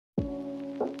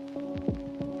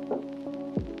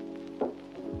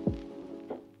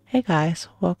Hey guys,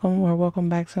 welcome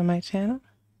back to my channel.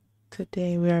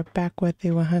 Today we are back with the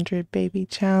 100 baby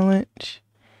challenge.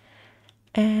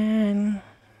 And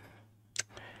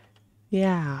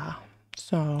yeah,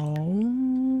 so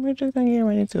we're just gonna get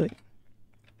right into it.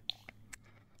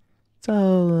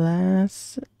 So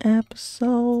last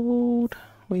episode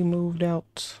we moved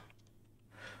out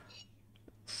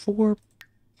four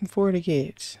of the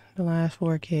kids, the last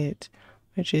 4 kids,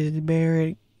 which is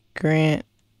Barrett, Grant,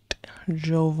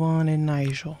 Jovan, and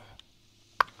Nigel.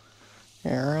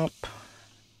 They're up.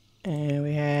 And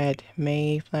we had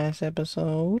Maeve last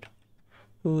episode,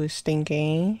 who is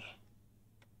stinking.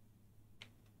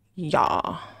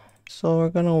 Yeah. So we're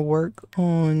gonna work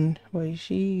on, wait,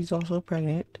 she's also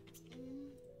pregnant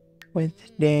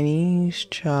with Danny's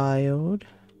child.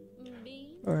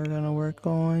 We're gonna work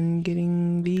on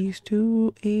getting these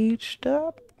 2 aged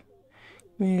up.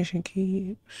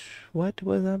 Communication. What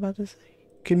was I about to say?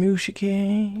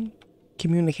 Communication.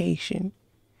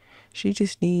 She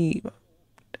just need.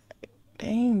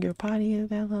 Dang, your potty is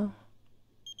that low.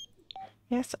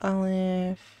 Yes,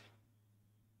 Olive.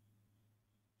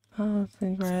 Oh,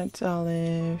 congrats,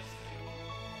 Olive.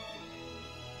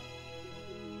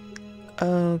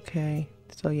 Okay,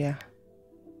 so yeah.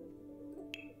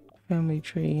 Family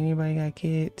tree. Anybody got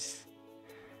kids?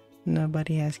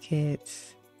 Nobody has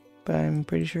kids. But I'm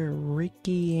pretty sure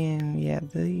Ricky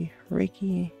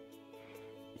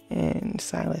and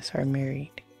Silas are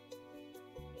married.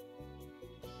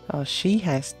 Oh, she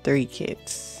has 3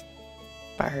 kids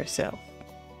by herself.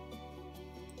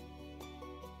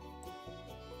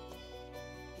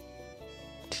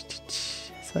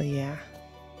 So yeah.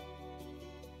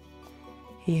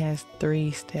 He has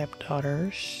 3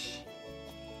 stepdaughters.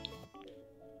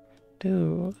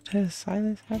 Dude, does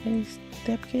Silas have any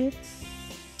stepkids?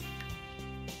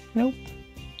 Nope.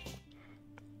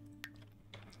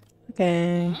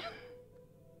 Okay.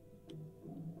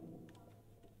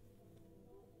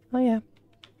 Oh yeah.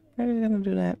 We're just gonna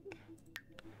do that.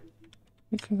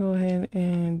 You can go ahead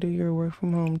and do your work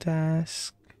from home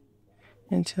task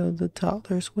until the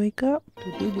toddlers wake up.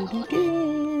 Okay,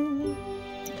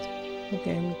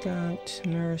 we got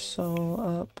Marisol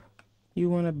up.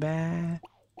 You want a bath?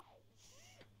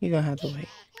 You're gonna have to wait.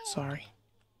 Sorry.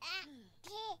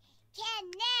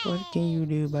 What can you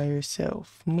do by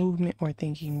yourself? Movement or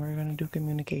thinking? We're gonna do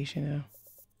communication now.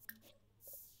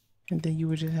 And then you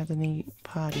would just have to need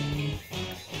potty.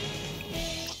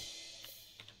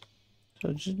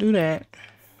 So just do that.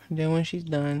 And then when she's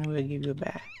done, we'll give you a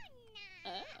bath.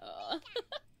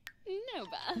 No,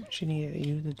 ba. She needed to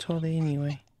use the toilet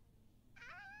anyway.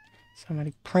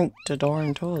 Somebody pranked the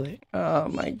darn toilet. Oh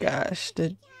my gosh,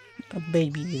 the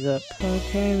baby is up.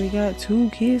 Okay, we got 2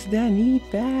 kids that need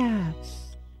baths.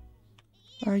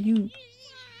 Are you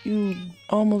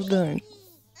almost done?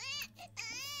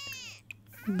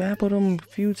 Babble them a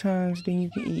few times, then you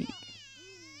can eat.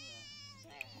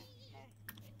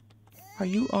 Are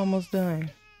you almost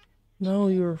done? No,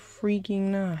 you're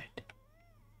freaking not.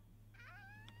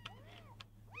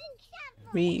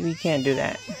 We can't do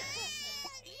that.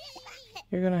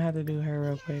 You're gonna have to do her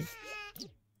real quick.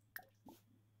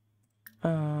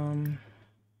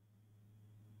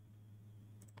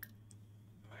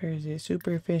 Where is it?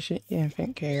 Super efficient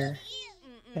infant care.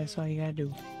 That's all you gotta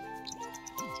do.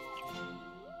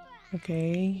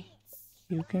 Okay.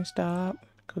 You can stop.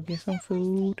 Go get some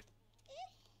food.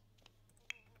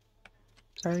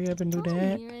 Hurry up and do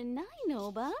that.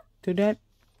 Do that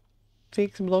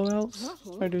fix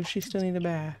blowouts? Or does she still need a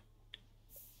bath?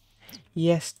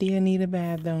 Yes, still need a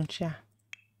bath, don't ya?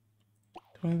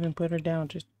 Don't even put her down.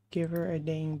 Just give her a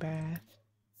dang bath.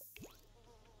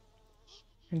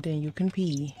 And then you can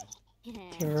pee.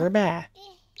 Give her a bath.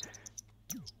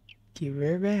 Give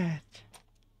her a bath.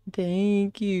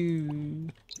 Thank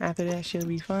you. After that, she'll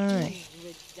be fine.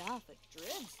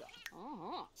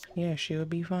 Yeah, she'll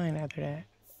be fine after that.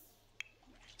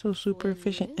 So super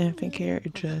efficient infant care,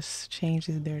 it just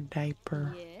changes their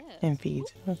diaper and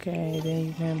feeds. Okay, then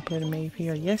you can put a Maeve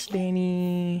here. Yes,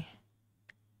 Danny.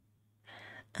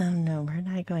 No, we're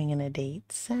not going on a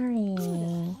date. Sorry.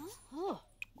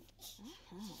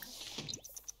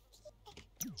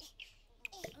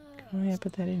 Oh yeah,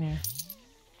 put that in there.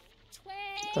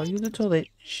 Go use the toilet.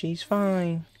 She's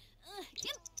fine.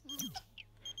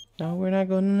 No, we're not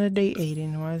going on a date,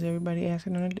 Aiden. Why is everybody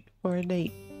asking for a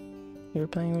date? You're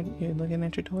looking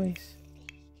at your toys.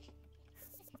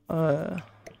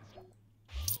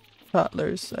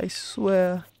 Toddlers, I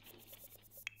swear.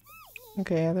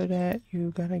 Okay, after that,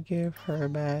 you gotta give her a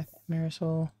bath,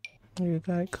 Marisol. You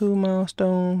got cool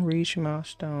milestone, reach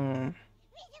milestone.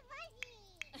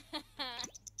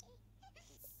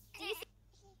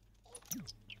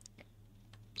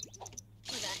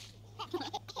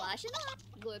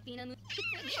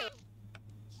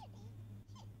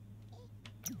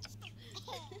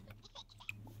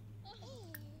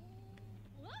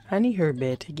 I need her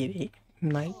bed to get it.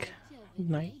 Like,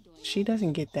 she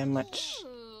doesn't get that much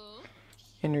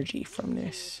energy from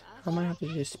this. I might have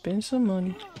to just spend some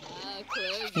money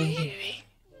and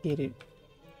get it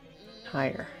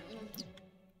higher.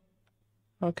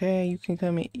 Okay, you can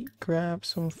come and eat, grab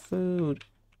some food.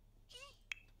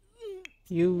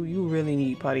 You really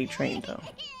need potty trained though.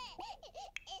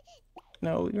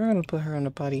 No, you're gonna put her on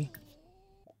the potty.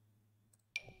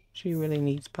 She really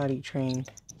needs potty trained.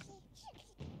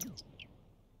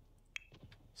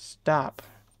 Stop.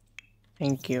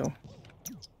 Thank you.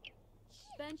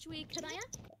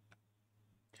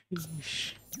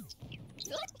 Sheesh.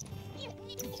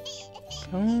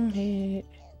 Go ahead.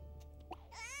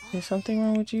 Is something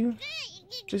wrong with you?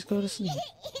 Just go to sleep.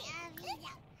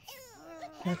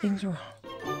 Nothing's wrong.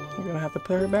 You're gonna have to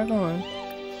put her back on.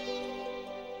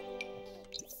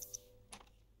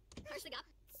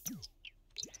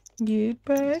 Get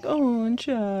back on,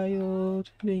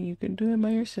 child. Then you can do it by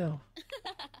yourself.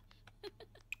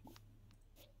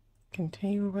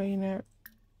 Continue writing that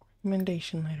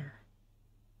recommendation letter.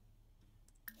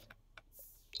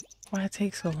 Why it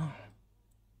take so long?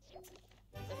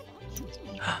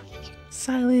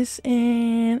 Silas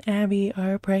and Abby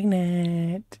are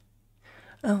pregnant.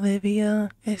 Olivia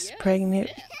is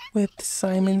pregnant with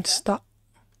Simon. Stop.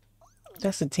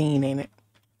 That's a teen, ain't it?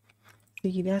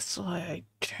 See, that's why I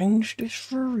changed this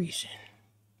for a reason.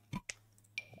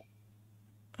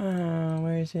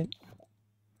 Where is it?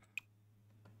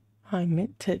 I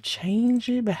meant to change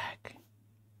it back.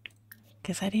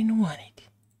 Because I didn't want it.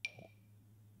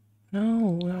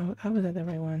 No, I was at the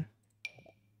right one.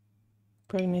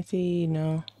 Pregnancy,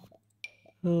 no.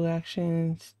 Little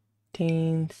actions,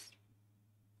 teens,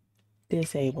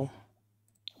 disable.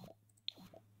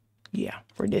 Yeah,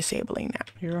 we're disabling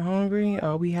that. You're hungry?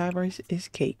 All we have is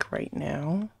cake right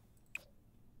now.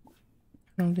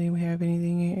 I don't think we have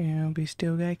anything in here. We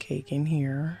still got cake in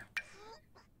here.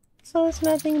 So it's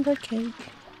nothing but cake.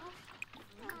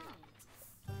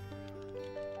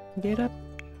 Get up,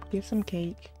 get some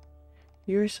cake.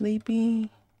 You're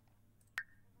sleepy.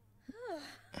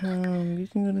 You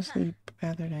can go to sleep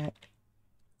after that.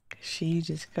 She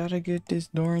just gotta get this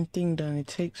darn thing done. It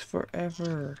takes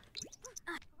forever.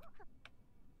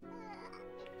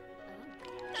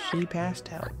 She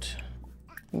passed out.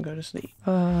 And go to sleep.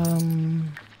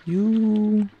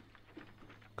 You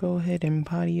go ahead and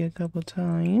potty a couple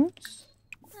times.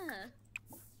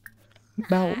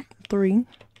 About 3.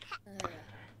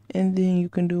 And then you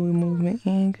can do movement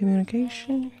and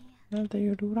communication. After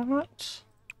you do that.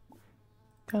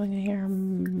 Going in here,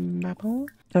 Maple.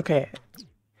 Okay.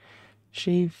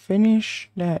 She finished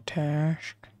that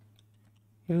task.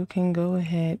 You can go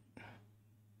ahead.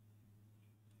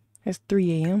 It's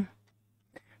 3 a.m.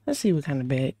 Let's see what kind of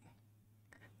bed.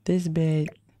 This bed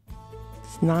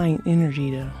is 9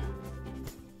 energy though.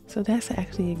 So that's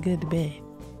actually a good bed.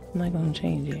 I'm not gonna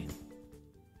change it.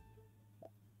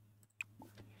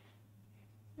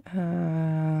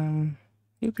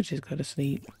 You could just go to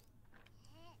sleep.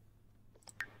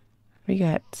 We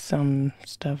got some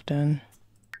stuff done.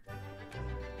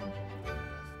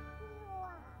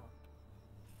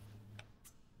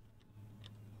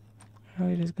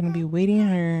 We're just gonna be waiting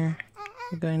her.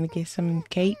 We're going to get some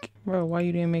cake. Bro, why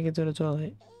you didn't make it to the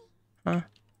toilet? Huh?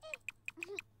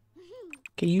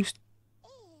 Can you...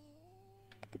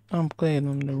 I'm playing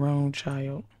on the wrong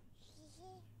child.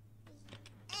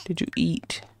 Did you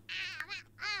eat?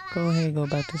 Go ahead, go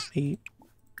back to sleep.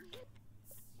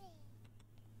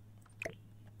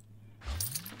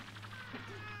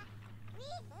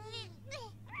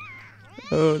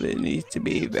 Oh, there needs to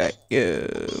be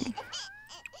vacuum.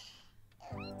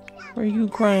 What are you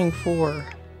crying for?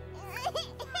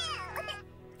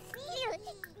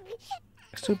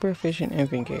 Super efficient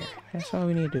infant care. That's all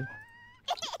we need to do.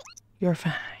 You're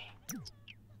fine.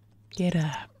 Get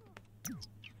up.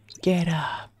 Get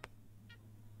up.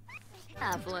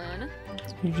 Evelyn.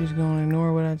 You're just gonna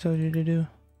ignore what I told you to do?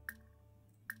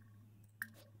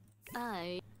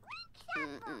 I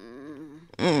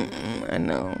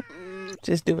know.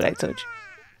 Just do what I told you.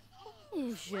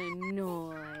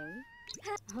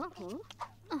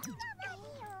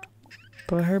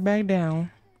 Put her back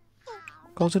down.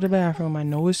 Go to the bathroom. I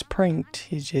know it's pranked.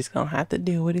 He's just gonna have to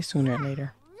deal with it sooner or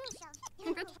later.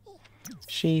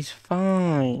 She's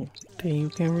fine. Then you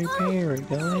can repair it.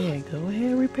 Go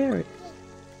ahead, repair it.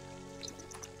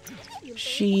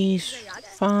 She's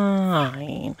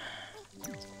fine.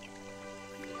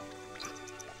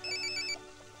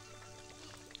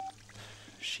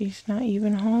 She's not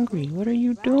even hungry. What are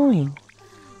you doing?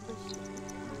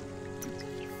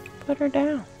 Put her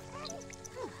down.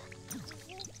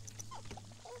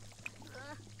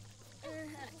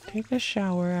 Take a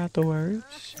shower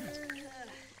afterwards.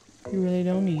 You really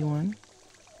don't need one.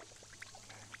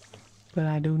 But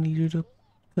I do need you to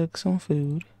cook some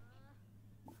food.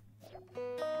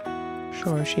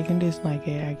 Sure, she can dislike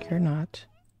it. I care not.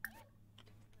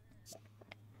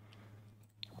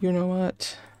 You know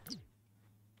what?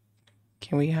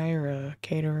 Can we hire a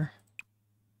caterer?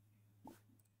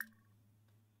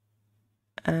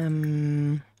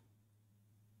 I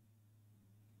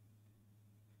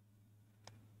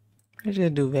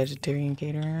should do vegetarian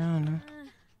catering. I don't know.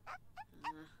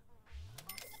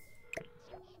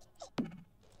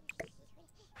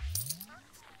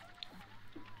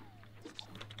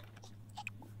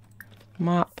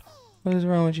 Mop, what is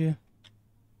wrong with you?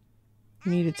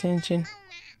 You need attention?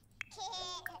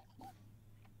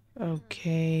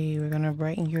 Okay, we're gonna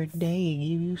brighten your day,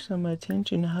 give you some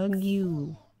attention, hug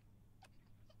you.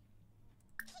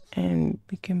 And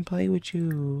we can play with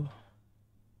you.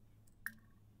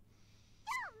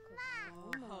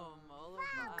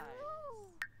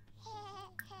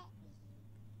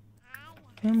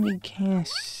 Family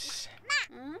kiss.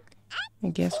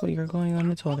 And guess what? You're going on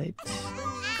the toilet.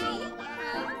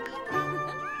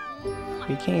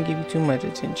 We can't give you too much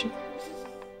attention.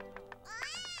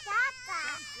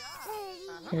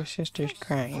 Your sister's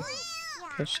crying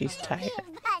because she's tired.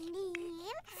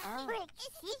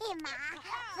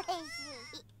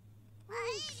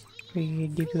 We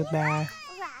can give you a bath.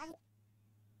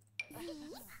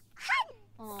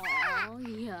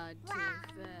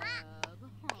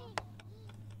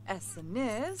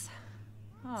 Esseniz.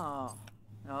 Oh,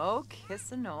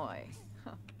 Kisanoy.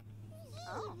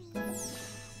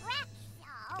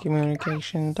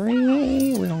 Communication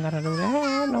 3. We don't gotta do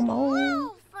that no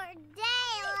more.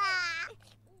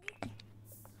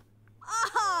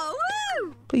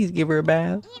 Please give her a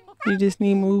bath. She just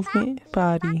need movement.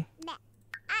 Potty.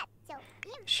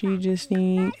 She just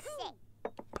need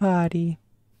potty.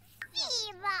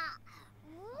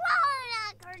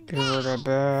 Give her the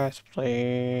bath,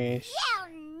 please.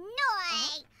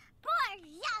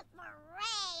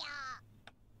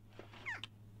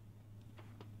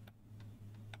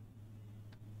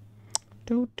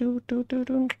 Do.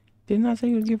 Didn't I say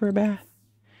you would give her a bath?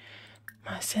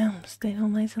 My Sims, they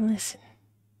don't like to listen.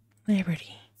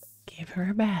 Liberty, give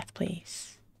her a bath,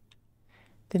 please.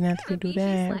 Didn't have to do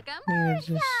that. You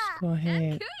just go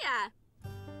ahead.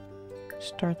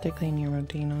 Start the cleaning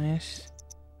routine on this.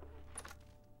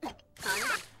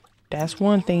 That's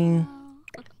one thing.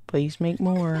 Please make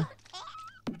more.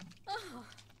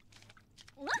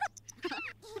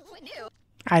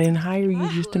 I didn't hire you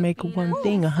just to make one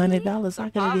thing. $100. I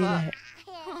could have did that.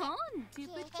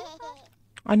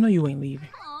 I know you ain't leaving.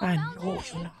 I know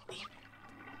you're not leaving.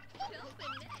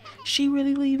 She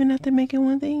really leaving after making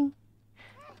one thing?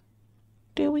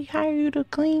 Did we hire you to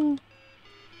clean?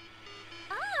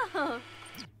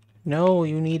 No,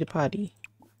 you need a potty.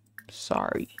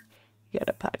 Sorry. You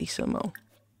gotta potty some more.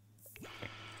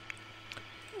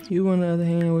 You on the other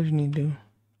hand, what you need to do?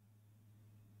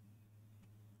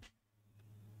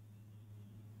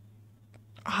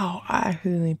 Oh, I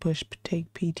accidentally pushed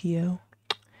take PTO.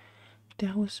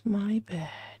 That was my bad.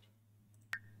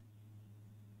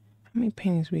 How many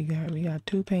paintings we got? We got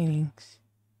 2 paintings.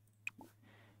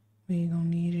 We gonna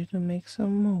need you to make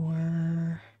some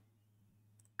more.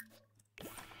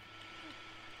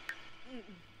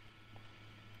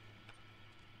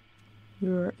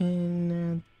 You're in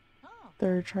the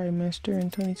 3rd trimester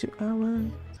in 22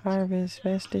 hours. Harvest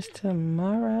fest is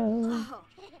tomorrow.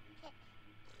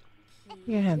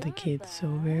 You can have the kids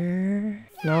over.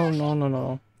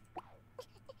 No.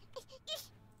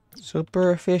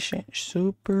 Super efficient.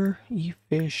 Super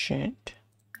efficient.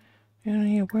 You don't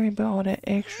need to worry about all that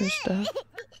extra stuff.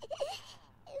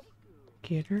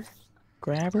 Get her.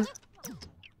 Grab her.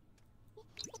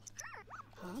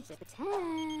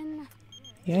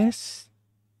 Yes.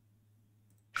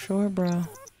 Sure, bro.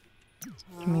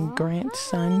 I mean,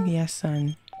 grandson. Yes,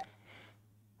 son.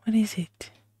 What is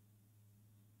it?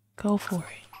 Go for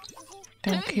it.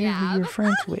 Don't care who you're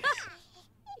friends with.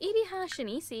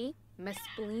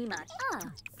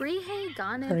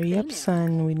 Hurry up,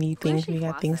 son. We need things. We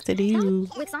got things to do.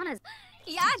 You're tired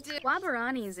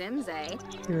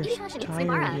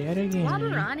yet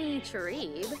again.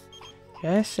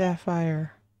 Yes,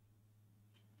 Sapphire.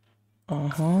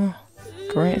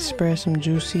 Grant spread some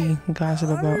juicy gossip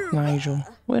about Nigel.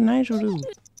 What Nigel do?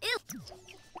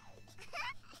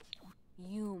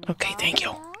 Okay, thank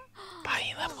you.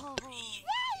 Body level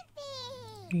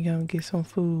 3. We gonna get some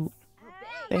food.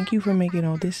 Thank you for making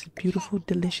all this beautiful,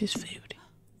 delicious food.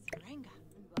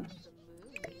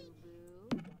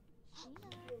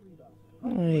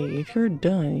 Hey, if you're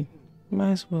done, you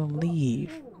might as well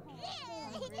leave.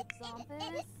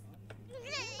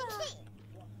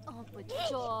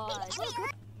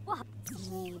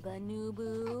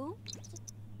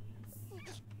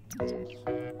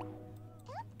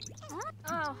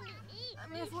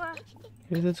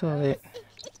 Here's the toilet.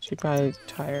 She probably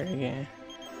tired again.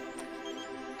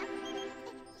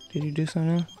 Did you do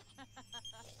something?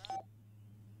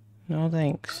 No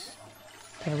thanks.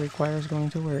 That requires going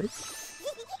to work.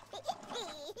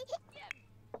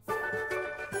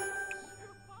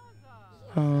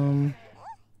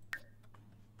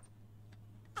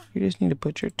 You just need to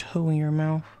put your toe in your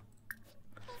mouth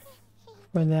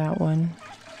for that one.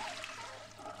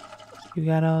 You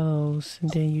got all those, and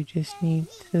then you just need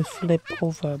to flip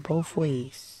over both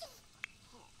ways.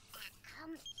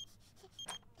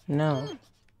 No.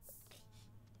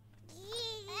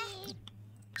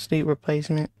 Sleep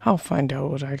replacement. I'll find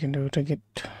out what I can do to get...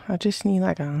 I just need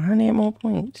like 100 more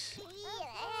points.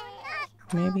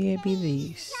 Maybe it'd be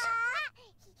these.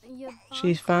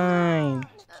 She's fine.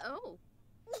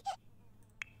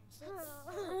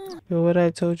 Do what I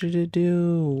told you to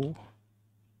do.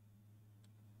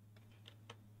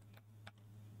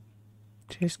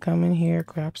 Just come in here,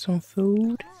 grab some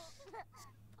food.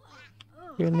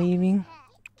 You're leaving.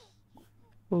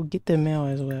 We'll get the mail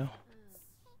as well.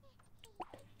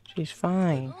 She's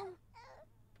fine.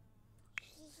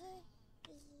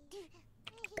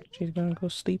 She's gonna go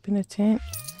sleep in the tent.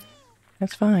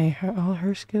 That's fine. All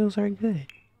her skills are good.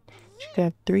 She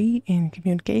got 3 in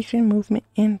communication, movement,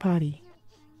 and body.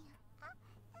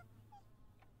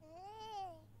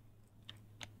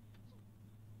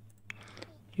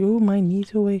 You might need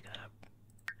to wake up.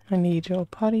 I need your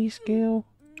potty skill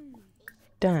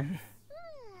done.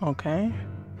 Okay?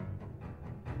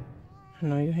 I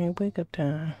know you ain't wake up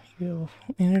time. Your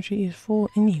energy is full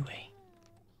anyway.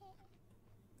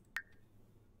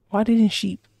 Why didn't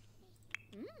she?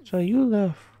 So you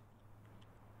left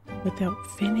without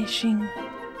finishing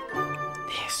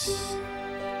this.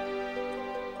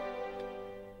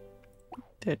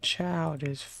 The child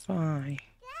is fine.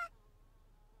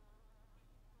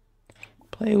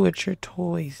 Play with your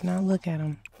toys, not look at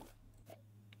them.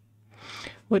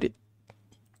 What it?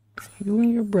 You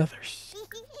and your brothers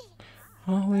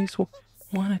always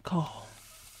want to call.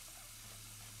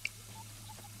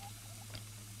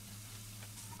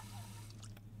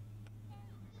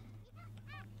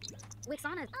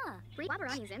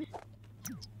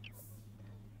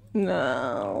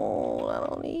 No, I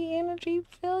don't need energy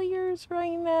failures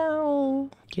right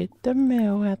now. Get the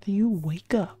mail after you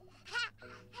wake up.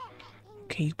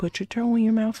 Okay, you put your toe in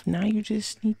your mouth. Now you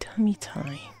just need tummy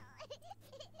time.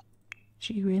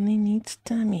 She really needs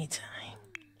tummy time.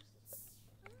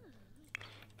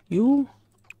 You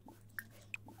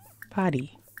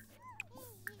potty.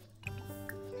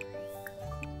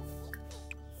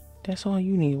 That's all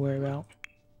you need to worry about.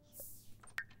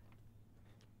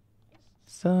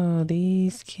 So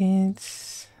these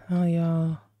kids, oh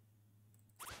y'all,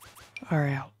 are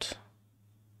out.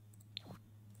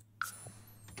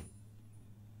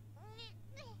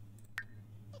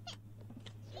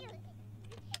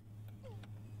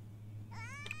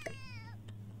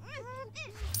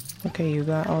 Okay, you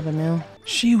got all the mail?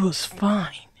 She was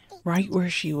fine, right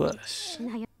where she was.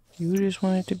 You just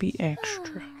wanted to be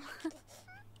extra.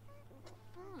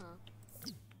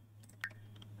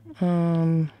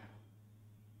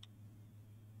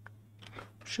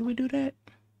 Should we do that?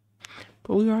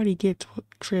 But we already get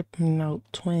tripping out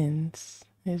twins.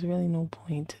 There's really no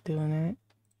point to doing that.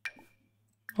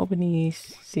 Open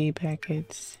these seed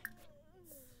packets.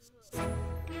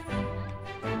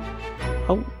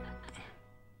 Oh.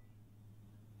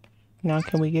 Now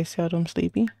can we get seldom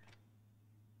sleepy?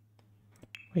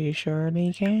 We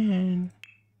surely can.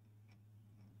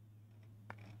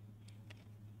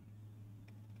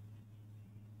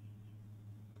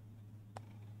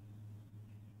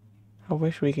 I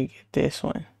wish we could get this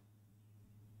one.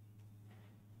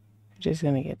 Just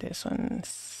gonna get this one.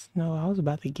 No, I was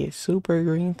about to get super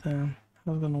green thumb.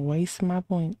 I was gonna waste my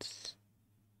points.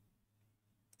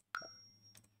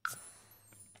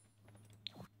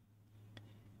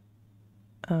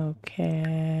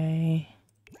 Okay.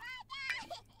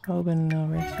 Open the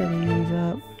rest of these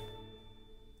up.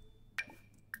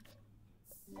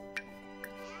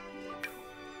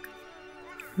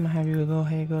 I'm gonna have you go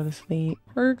ahead and go to sleep.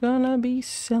 We're gonna be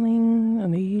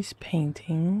selling these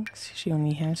paintings. She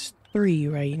only has 3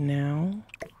 right now.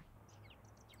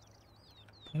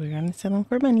 We're gonna sell them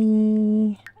for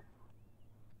money.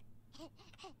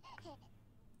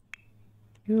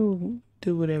 You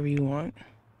do whatever you want.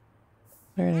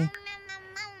 Really,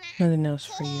 nothing else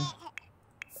for you.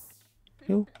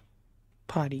 You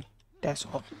potty. That's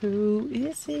all. Who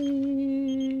is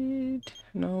it?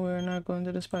 No, we're not going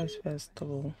to the Spice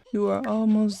Festival. You are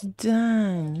almost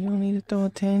done. You don't need to throw a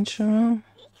tantrum.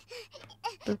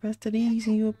 The rest of these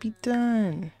and you'll be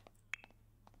done.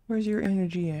 Where's your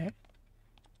energy at?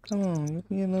 Come on, you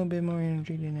can get a little bit more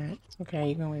energy than that. Okay,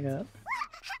 you can wake up.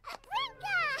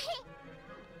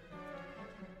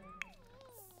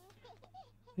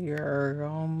 You're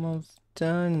almost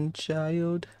done,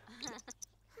 child.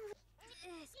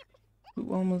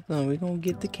 We're almost done. We're gonna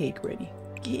get the cake ready.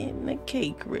 Getting the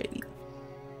cake ready.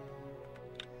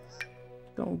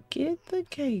 Gonna get the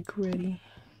cake ready.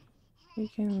 We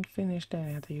can finish that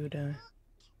after you're done.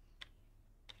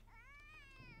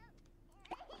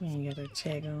 You gotta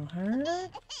check on her.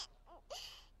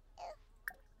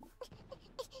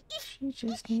 She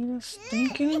just need a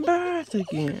stinking bath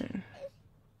again.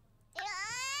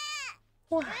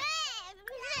 Why?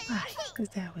 Why? Is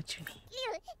that what you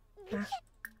need? Huh?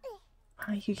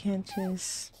 Why you can't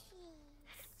just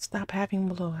stop having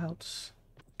blowouts?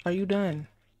 Are you done?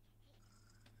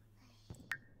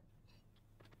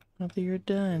 After you're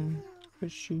done,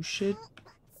 which you should,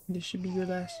 this should be your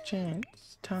last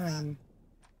chance. Time.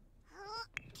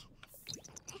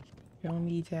 You don't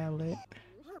need tablet.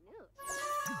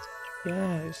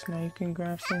 Yes, now you can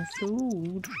grab some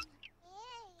food.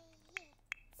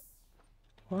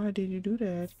 Why did you do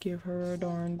that? Give her a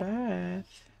darn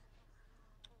bath.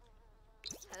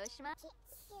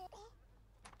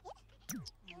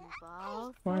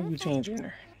 Why are you changing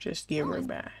her? Just give her a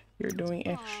bath. You're doing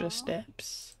extra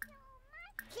steps.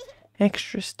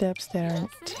 Extra steps that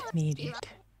aren't needed.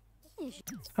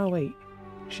 Oh wait,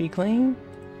 she clean?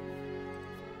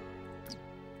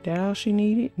 That all she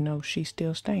needed? No, she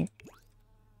still stank.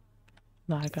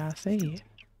 Like I said.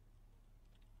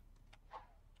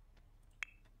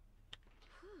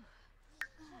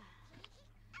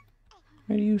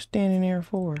 What are you standing there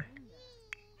for?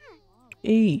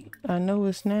 Eat. I know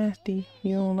it's nasty.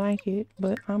 You don't like it,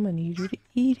 but I'm gonna need you to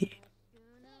eat it.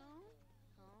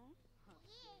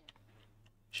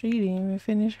 She didn't even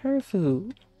finish her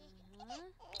food.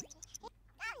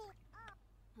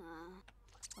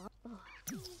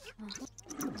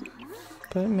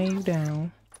 Put me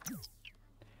down.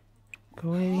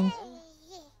 Go ahead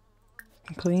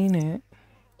and clean it.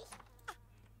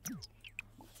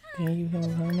 Then you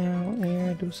can run out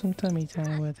there, do some tummy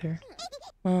time with her.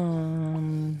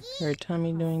 Her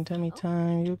tummy doing tummy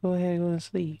time. You go ahead and go to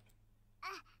sleep.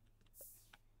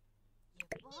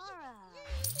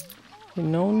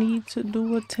 No need to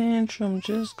do a tantrum.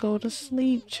 Just go to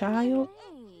sleep, child.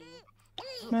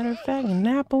 Matter of fact,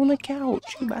 nap on the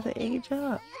couch. You about to age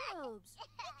up.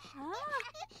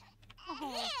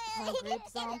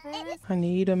 I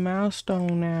need a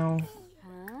milestone now.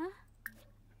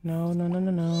 No, no, no,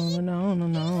 no, no, no, no,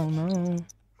 no, no.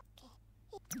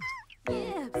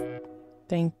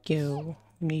 Thank you.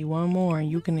 Need one more and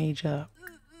you can age up.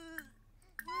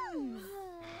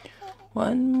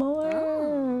 One more.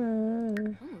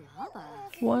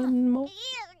 One more.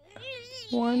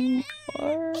 One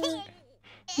more.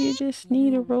 You just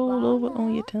need to roll over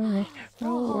on your tummy.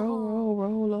 Roll, roll,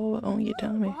 roll, roll over on your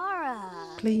tummy.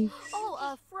 Please.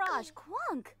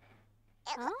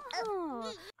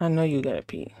 I know you gotta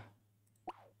pee.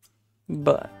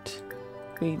 But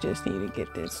we just need to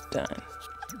get this done.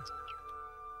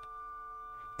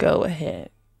 Go ahead.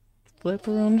 Flip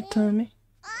her on the tummy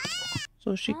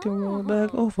so she can roll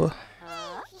back over.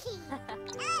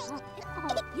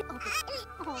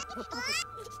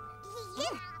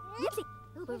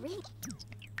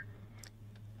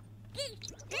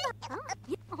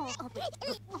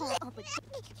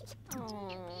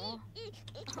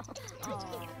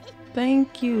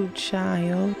 Thank you,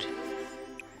 child.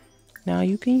 Now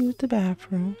you can use the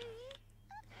bathroom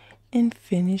and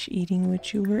finish eating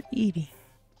what you were eating.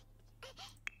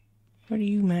 What are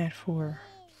you mad for?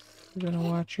 You're gonna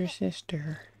watch your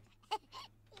sister.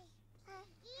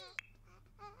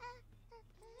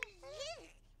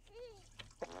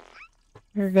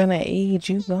 We're gonna age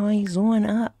you guys on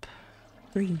up.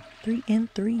 3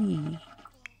 and 3.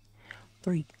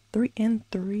 3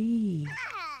 and 3.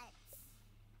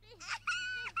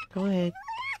 Go ahead.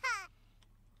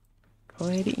 Go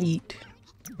ahead and eat.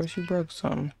 Or she broke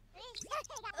something.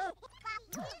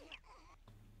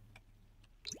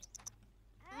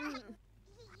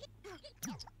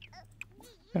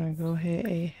 Gonna go ahead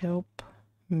and help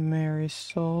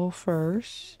Marisol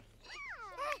first.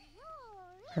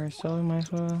 Alright, so we might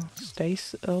as well stay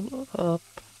up.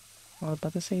 I was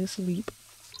about to say asleep.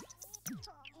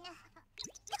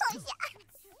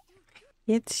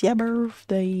 It's your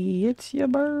birthday, it's your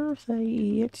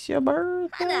birthday, it's your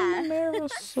birthday,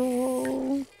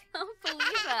 Marisol.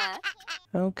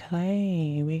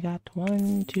 Okay, we got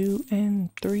 1, 2,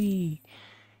 and 3.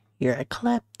 You're a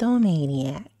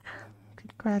kleptomaniac.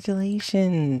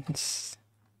 Congratulations.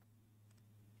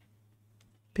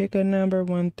 Pick a number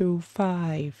 1 through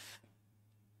 5.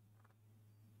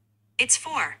 It's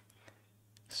 4.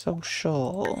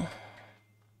 Social.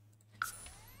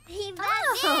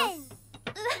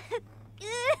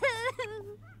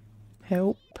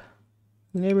 Help.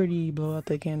 Liberty, blow out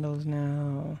the candles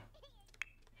now.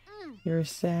 You're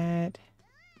sad.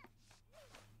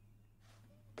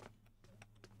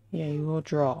 Yeah, you will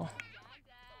draw.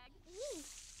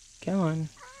 Come on.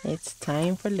 It's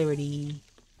time for liberty.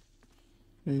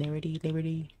 Liberty,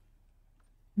 liberty.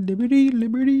 Liberty,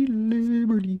 liberty,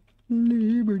 liberty,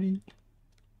 liberty.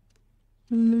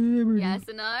 Liberty. Yes,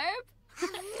 Narb?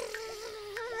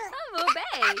 I'm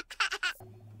obey.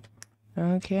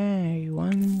 Okay,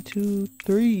 1, 2,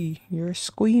 3. You're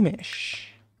squeamish.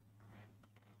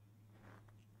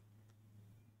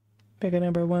 Pick a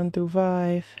number 1 through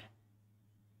 5.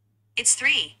 It's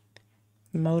 3.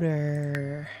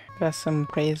 Motor. Got some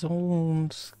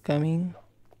presents coming.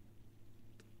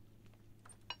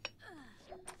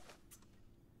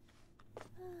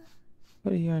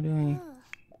 What are y'all doing?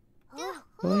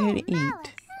 Go ahead and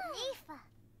eat.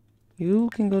 You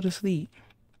can go to sleep.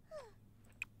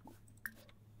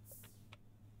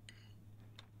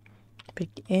 Pick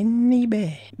any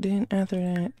bed. Then after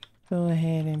that, go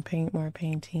ahead and paint more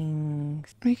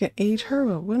paintings. We can age her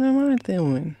up. What am I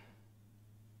doing?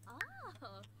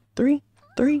 3,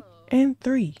 3, and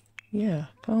 3. Yeah,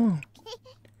 come on.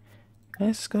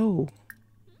 Let's go.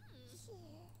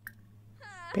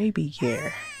 Baby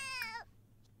care.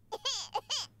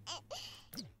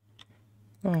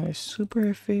 Oh, it's super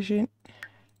efficient.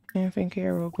 Infant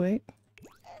care real quick.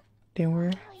 Then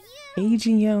we're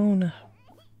aging you on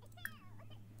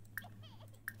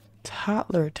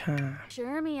toddler time.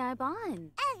 Sure me I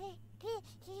bond.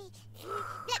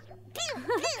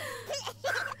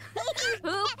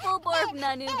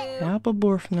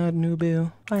 Appleborfna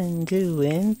Nubil. 1, 2,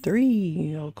 and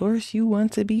 3. Of course you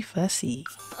want to be fussy.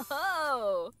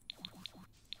 Oh.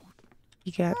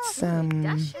 You got some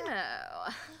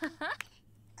Dashino.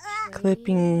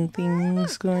 clipping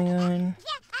things going on.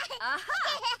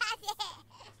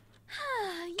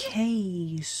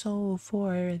 Okay, so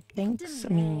for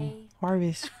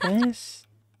Harvest Fest,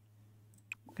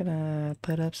 gonna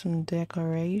put up some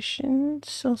decorations.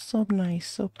 So nice,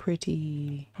 so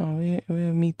pretty. Oh,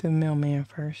 we'll meet the mailman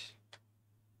first.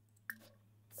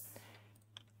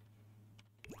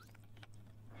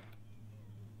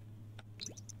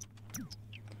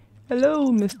 Hello,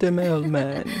 Mr.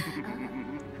 Mailman.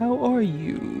 How are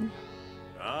you?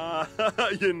 Ah,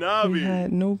 We Yanabi.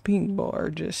 had no pink bar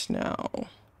just now.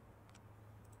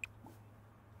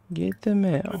 Get the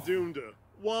mail. Adunda. You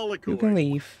can Wallakoi.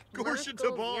 leave. Gorsha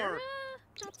Tabar.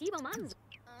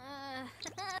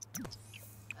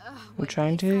 I'm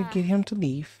trying to get him to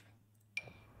leave.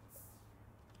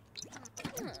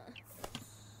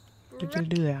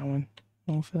 Do that one.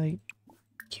 I don't feel like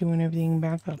queuing everything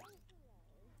back up.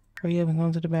 Hurry up and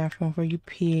go to the bathroom before you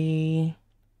pee.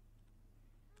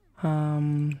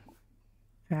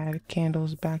 Add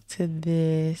candles back to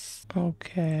this.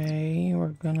 Okay, we're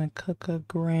gonna cook a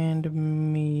grand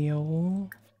meal.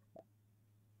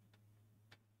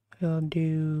 We'll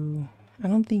do... I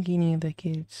don't think any of the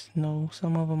kids know.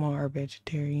 Some of them are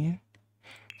vegetarian.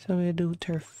 So we'll do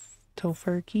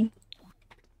tofurkey.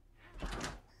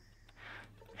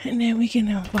 And then we can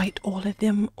invite all of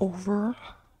them over.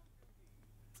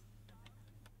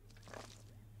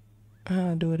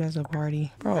 I'll do it as a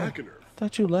party. Bro, I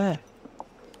thought you left.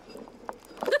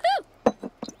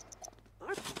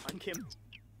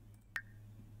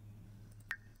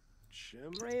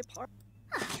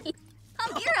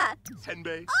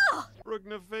 Tenbei.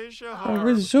 I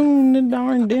resumed the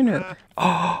darn dinner.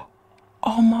 Oh,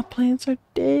 all my plants are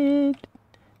dead.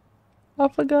 I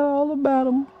forgot all about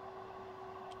them.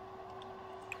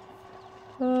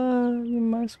 You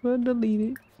might as well delete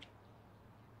it.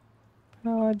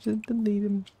 Oh, I just delete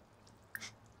them.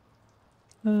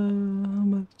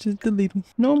 I'm gonna just delete them.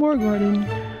 No more garden.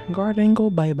 Garden go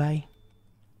bye-bye.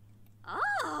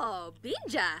 Oh,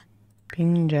 Binja.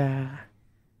 Pinja.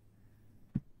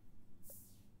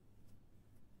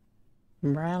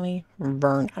 Riley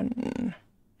Vernon.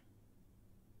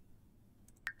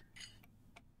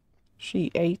 She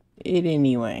ate it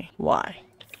anyway. Why?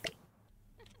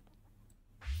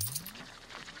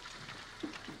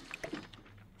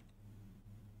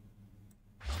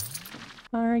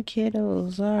 Our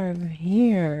kiddos are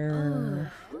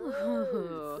here.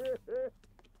 Ooh.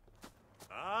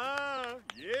 Ah,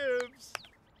 yibs.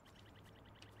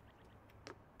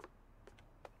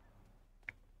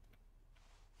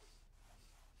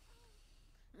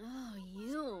 Oh,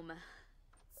 yum.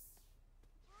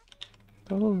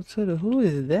 Oh, to the who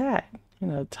is that?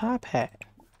 In a top hat.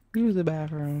 Use the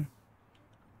bathroom.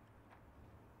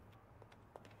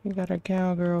 You got a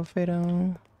cowgirl fit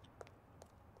on.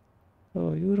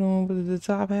 Oh, you the one with the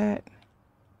top hat?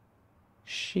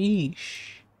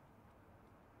 Sheesh.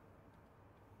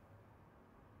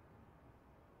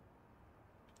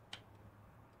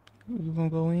 You gonna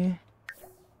go in?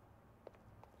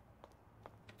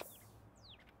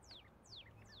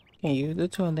 Can use the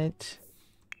toilet.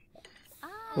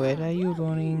 Where are you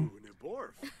going? Ooh, new borf.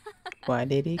 Why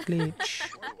did it glitch?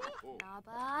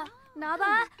 Naba.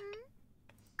 Naba.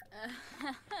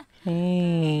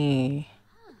 Hey.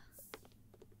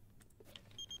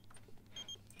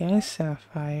 Yes,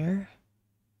 Sapphire.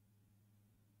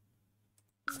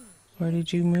 Where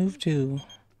did you move to?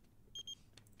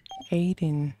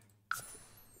 Aiden.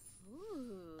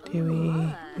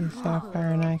 Dewey, is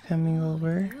Sapphire not coming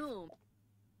over? Yum.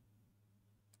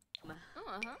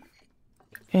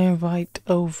 Invite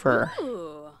over.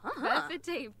 Ooh.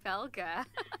 Befite Pelka.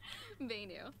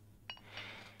 Benu.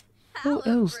 Who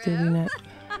else did we not?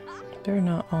 They're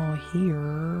not all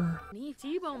here.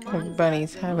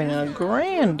 Everybody's having a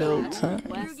grand old time.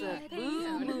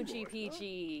 Moochie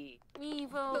Peachy.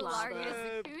 Mevo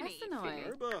Largus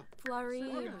Erba.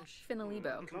 Flurry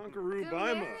Finalibo. Conqueroo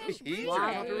Bima.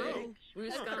 Flurry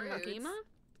Ruscon Makima.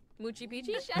 Moochie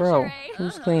Peachy. Bro,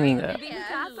 who's cleaning up?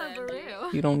 Papa Baru.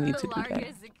 You don't need to do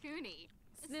that. Zakuni.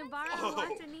 Snibara Oh,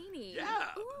 Martinini.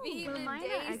 yeah.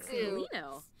 Vimina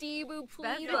Exulino. Stebu Oh,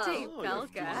 Pleba.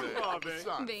 yeah.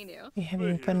 Belka. Benu. You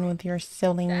having fun with your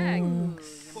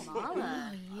ceilings?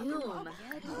 Mala. Yum.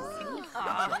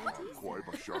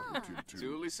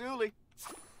 Suli Suli.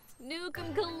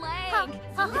 Nukum Kalang.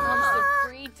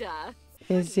 Sabrita.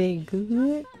 Is it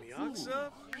good?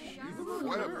 Miaksa.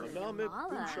 Namib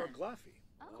Bouchar Glaffy.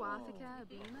 Quafika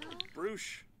Bino.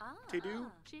 Bruce. Tedu.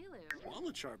 Chilu.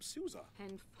 Wallacharb Souza.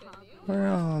 And Where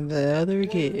are all the other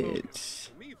kids?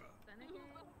 Miva.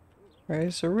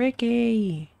 Where's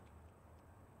Ricky?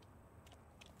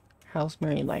 How's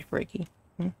married life, Ricky?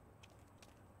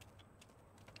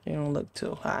 You don't look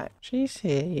too hot. She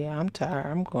said, yeah, I'm tired.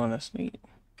 I'm going to sleep.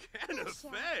 Canafe.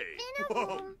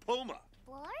 Whoa, Poma.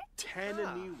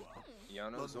 Tananiwa.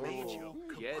 Lamajo.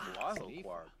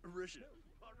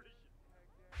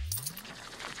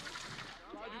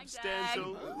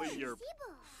 Stanzo. Your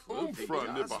From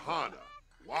Nibahana.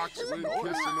 Waxman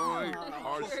Kissenoi,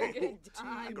 Harsha,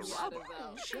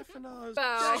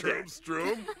 Chefina's. Strom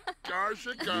Strom,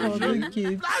 Garsha All the Garsha,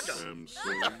 kids.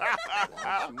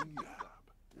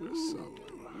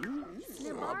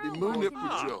 I'll be Moonip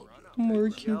Patrol. More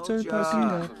kids are popping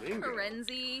up.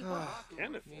 Renzi.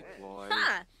 Canafe.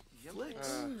 Ha.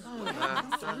 Flicks.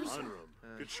 Unrum.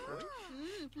 Good short.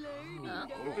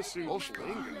 Ogasu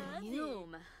Schlinga.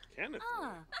 Yum. Canafe.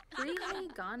 Freely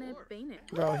gone Bane.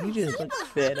 Bro, he just looks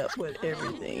fed up with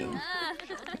everything.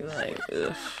 Like,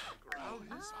 ugh.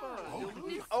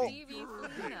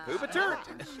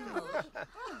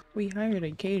 We hired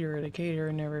a caterer. The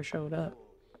caterer never showed up.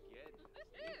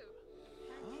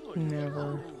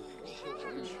 Never.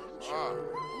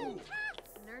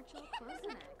 Nurture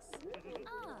Closenex.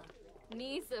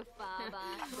 Nisa Faba.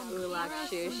 Ulak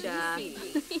Shusha.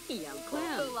 Yum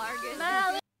Clam.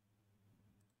 Largus.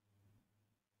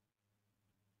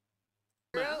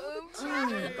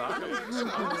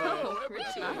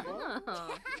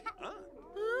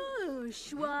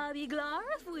 Schwabi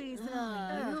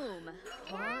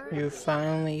You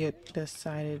finally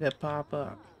decided to pop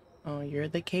up. Oh, you're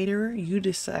the caterer? You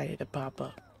decided to pop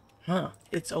up. Huh,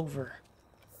 it's over.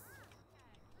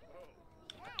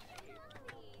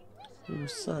 You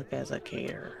suck as a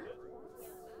caterer.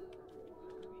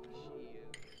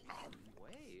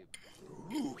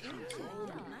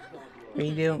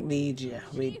 We don't need you.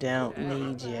 We don't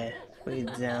need you. We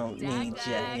don't need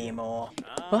you anymore.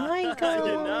 Bye,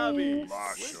 Nabi.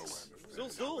 guys.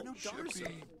 Zul.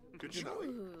 Darza. Good short.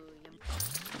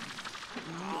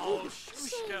 Oh,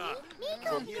 Shushka.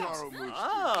 From Karo Musti,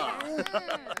 Ah.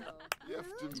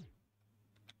 Yeftin.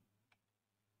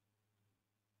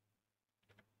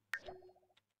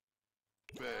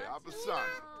 Be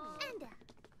Abasani.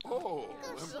 Oh,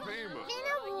 Lempema.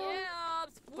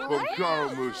 From Karo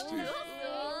Musti,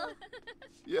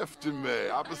 Yeftin Me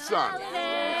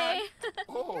Abasani.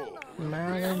 Oh,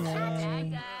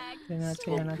 Malame. You're not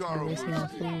taking my time wasting my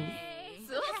food.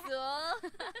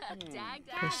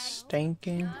 The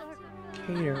stinking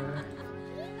caterer.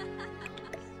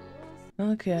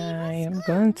 Okay, I'm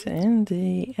going to end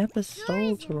the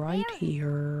episode right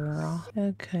here.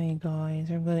 Okay, guys,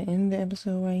 I'm going to end the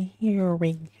episode right here.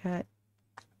 We got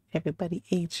everybody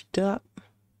aged up.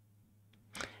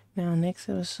 Now, next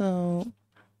episode,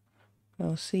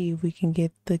 we'll see if we can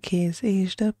get the kids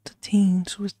aged up to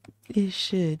teens, which it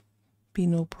should be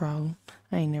no problem.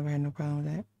 I ain't never had no problem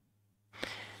with that.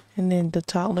 And then the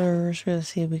toddlers, we'll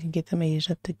see if we can get them aged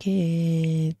up to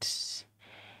kids.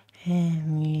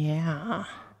 And yeah,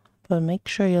 but make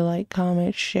sure you like,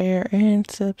 comment, share, and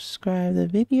subscribe the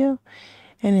video.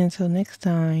 And until next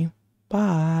time,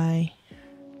 bye.